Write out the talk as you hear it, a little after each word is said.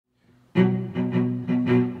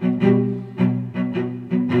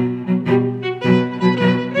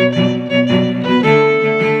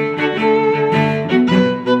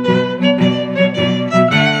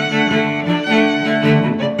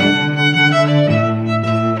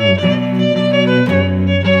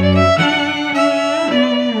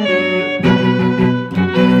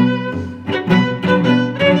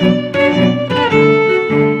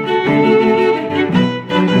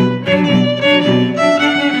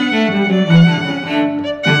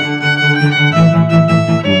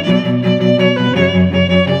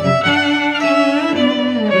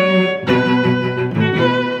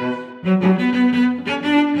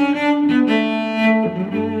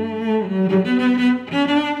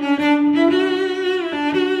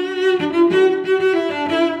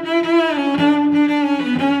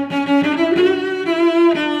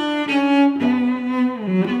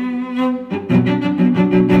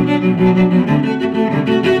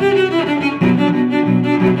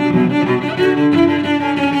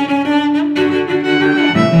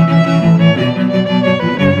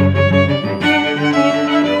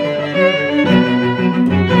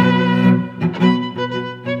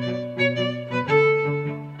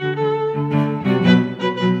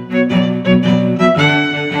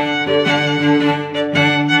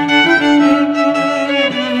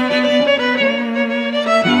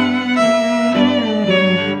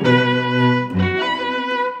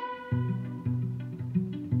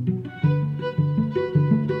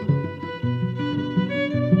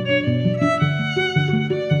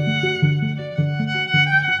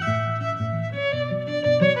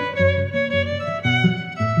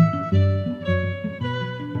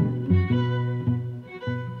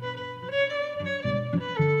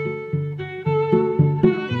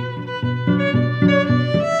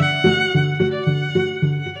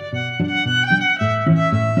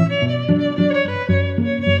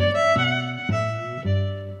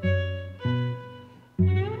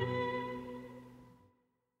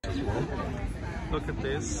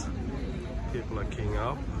this, people are queuing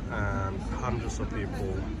up, and hundreds of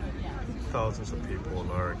people, thousands of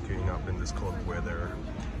people are queuing up in this cold weather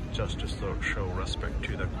just to show respect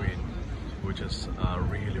to the Queen, which is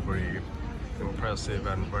really very impressive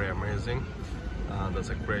and very amazing. That's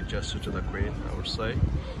a great gesture to the Queen, I would say.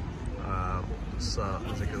 So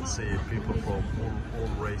as you can see, people from all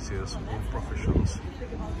races, all professions,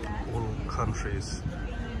 all countries,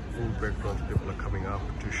 all backgrounds, people are coming up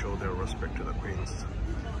to show their respect to the Queens.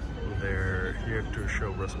 They're here to show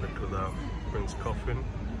respect to the Queen's Coffin,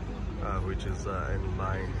 which is in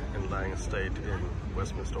lying state in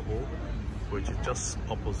Westminster Hall, which is just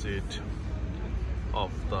opposite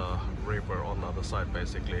of the river on the other side,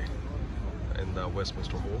 basically, in the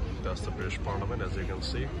Westminster Hall. That's the British Parliament, as you can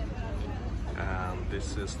see. And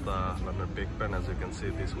this is the London Big Ben, as you can see,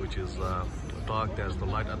 this which is dark, there's the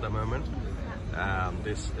light at the moment. And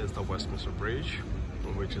this is the Westminster Bridge,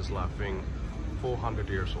 which is laughing 400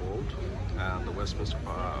 years old, and the Westminster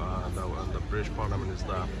the British Parliament is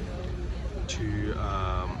the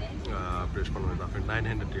British Parliament is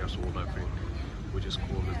 900 years old, I think, which is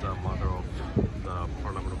called as the mother of the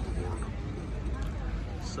Parliament of the world.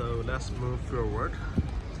 So let's move forward,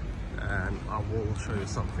 and I will show you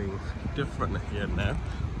something different here now.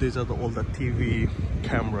 These are all the TV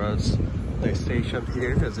cameras they stationed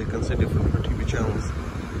here. As you can see, different TV channels,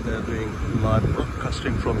 they're doing live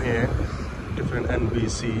broadcasting from here. Different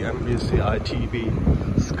NBC, ITV,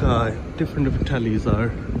 Sky, different tellies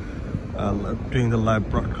are doing the live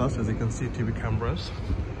broadcast. As you can see, TV cameras.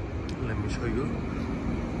 Let me show you.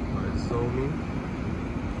 Zooming.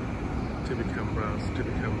 TV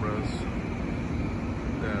cameras.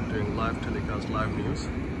 They are doing live telecast, live news.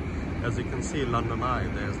 As you can see, London Eye,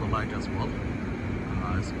 there's the light as well.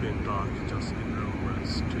 It's been dark just in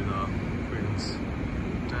reference to the Queen's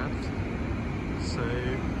death. So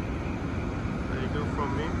there you go from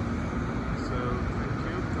me.